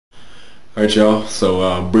Alright y'all,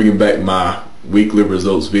 so bringing back my weekly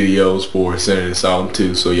results videos for Asylum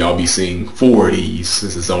 2, so y'all be seeing 4 of these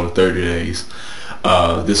since it's only 30 days.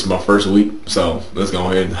 This is my first week, so let's go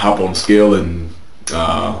ahead and hop on the scale, and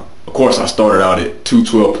of course I started out at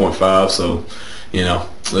 212.5, so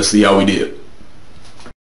let's see how we did.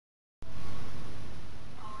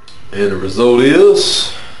 And the result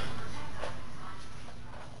is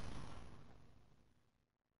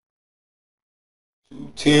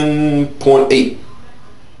 10.8.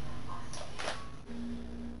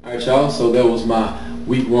 Alright y'all, so that was my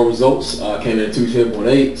week one results. Came in at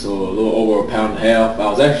 210.8, so a little over a pound and a half. I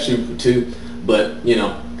was actually shooting for 2, but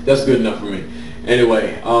that's good enough for me.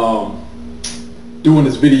 Anyway, doing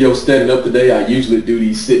this video standing up today. I usually do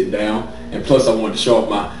these sitting down, and plus I wanted to show off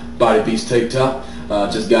my Body Beast tank top.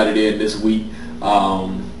 Just got it in this week.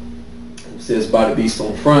 It says Body Beast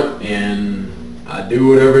on front, and I do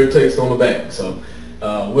whatever it takes on the back. So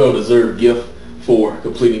well-deserved gift for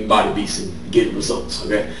completing Body Beast and getting results.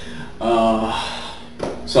 Okay,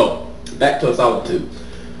 so back to Asylum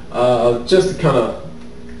 2. Just to kind of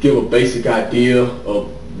give a basic idea of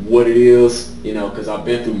what it is, because I've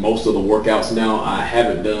been through most of the workouts now. I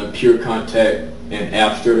haven't done pure contact and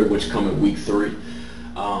abstract, which come in week 3.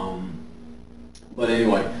 But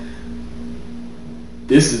anyway,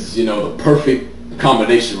 this is the perfect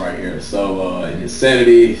combination right here. So in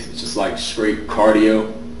Insanity, it's just like straight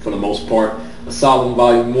cardio for the most part. Asylum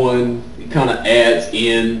Volume 1, it kind of adds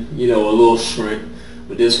in a little strength.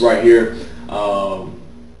 But this right here,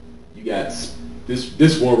 you got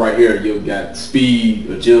this one right here. You got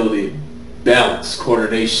speed, agility, balance,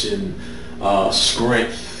 coordination,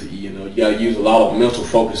 strength. You got to use a lot of mental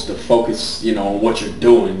focus to focus on what you're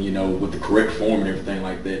doing, with the correct form and everything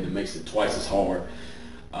like that. And it makes it twice as hard.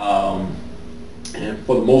 And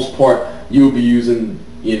for the most part, you'll be using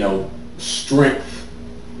strength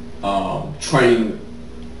training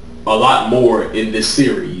a lot more in this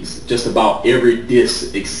series. Just about every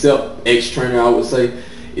disc except X Trainer, I would say,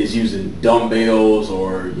 is using dumbbells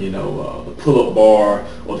or the pull-up bar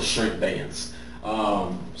or the strength bands.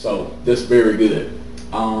 So that's very good.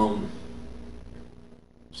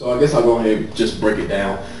 So I guess I'll go ahead and just break it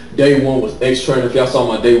down. Day 1 was X Trainer. If y'all saw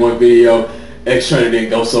my day 1 video, X Trainer didn't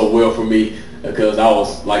go so well for me because I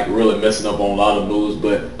was like really messing up on a lot of moves.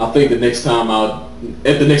 But I think the next time I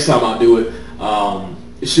do it,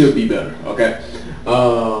 it should be better. Okay,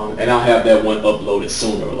 and I'll have that one uploaded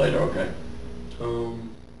sooner or later. Okay.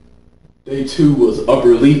 Day 2 was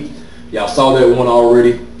Upper Elite. Y'all saw that one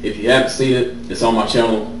already. If you haven't seen it, it's on my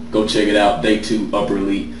channel. Go check it out. Day 2 Upper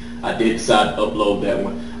Elite. I did decide to upload that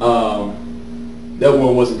one. That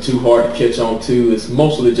one wasn't too hard to catch on to. It's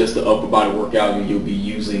mostly just the upper body workout, and you'll be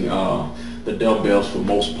using the dumbbells for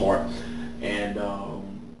most part. And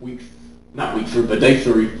not week 3, but day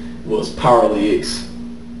 3 was power legs.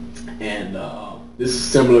 And this is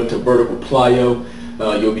similar to vertical plyo.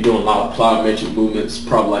 You'll be doing a lot of plyometric movements,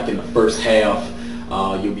 probably like in the first half.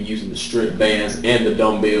 You'll be using the strength bands and the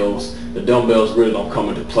dumbbells. The dumbbells really don't come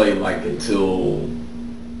into play like until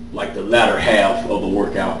like the latter half of the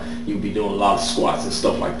workout. You'll be doing a lot of squats and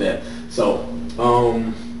stuff like that. So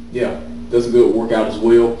yeah, that's a good workout as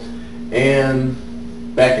well. And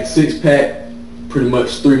back at 6-pack, pretty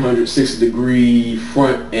much 360-degree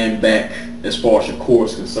front and back as far as your core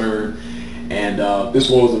is concerned. And this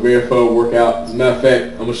one was a very fun workout. As a matter of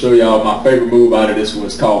fact, I'm going to show y'all my favorite move out of this one.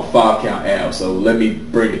 It's called 5-count abs. So let me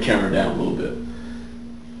bring the camera down a little bit.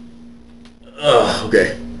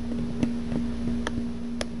 Okay.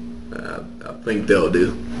 I think that'll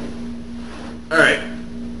do. Alright.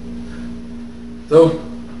 So,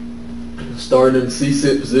 starting in the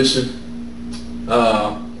C-sit position.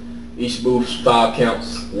 Each move's 5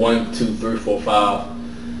 counts. 1, 2, 3, 4, 5.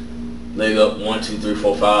 Leg up. 1, 2, 3,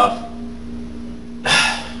 4, 5.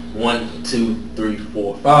 1, 2, 3,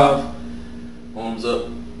 4, 5. Arms up.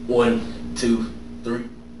 1, 2, 3,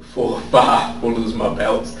 4, 5. I'm gonna lose my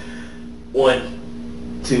balance.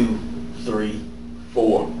 1, 2, 3,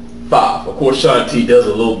 4, 5. Of course, Sean T does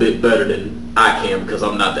a little bit better than I can because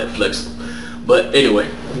I'm not that flexible. But anyway,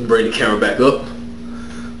 bring the camera back up.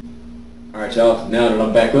 Alright y'all, now that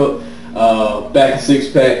I'm back up, back in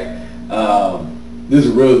 6-pack, this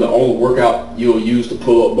is really the only workout you'll use the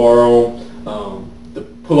pull-up bar on. The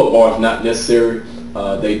pull-up bar is not necessary.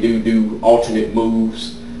 They do alternate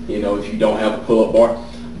moves, if you don't have a pull-up bar.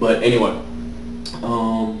 But anyway,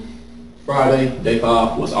 Friday, day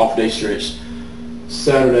 5 was off day stretch.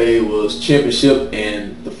 Saturday was championship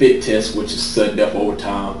and the fit test, which is sudden death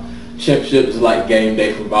overtime. Championship is like game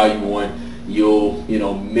day from Volume 1. You'll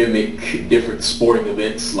mimic different sporting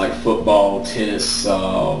events like football, tennis,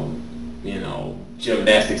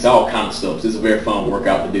 gymnastics, all kind of stuff. So it's a very fun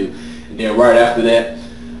workout to do. And then right after that,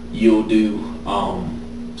 you'll do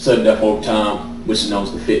sudden death overtime, which is known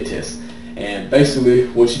as the fit test. And basically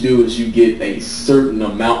what you do is you get a certain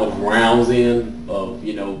amount of rounds in of,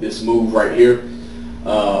 you know, this move right here.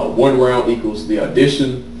 1 round equals the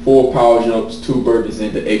audition, 4 power jumps, 2 burpees,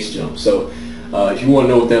 and the X jump. So if you want to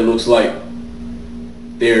know what that looks like,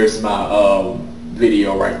 there's my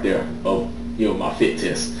video right there of, you know, my fit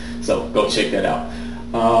test. So go check that out.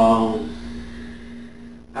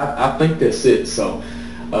 I think that's it. So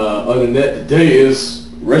other than that, today is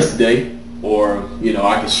rest day, or, you know,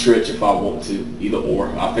 I can stretch if I want to, either or.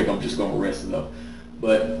 I think I'm just gonna rest though.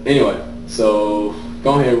 But anyway, so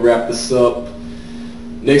go ahead and wrap this up.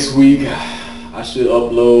 Next week I should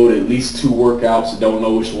upload at least 2 workouts. I don't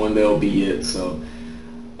know which one they'll be yet. So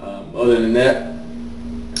other than that,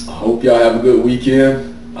 I hope y'all have a good weekend.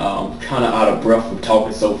 I'm kind of out of breath from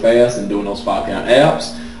talking so fast and doing those 5 count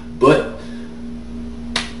abs, but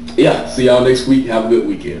yeah, see y'all next week. Have a good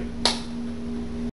weekend.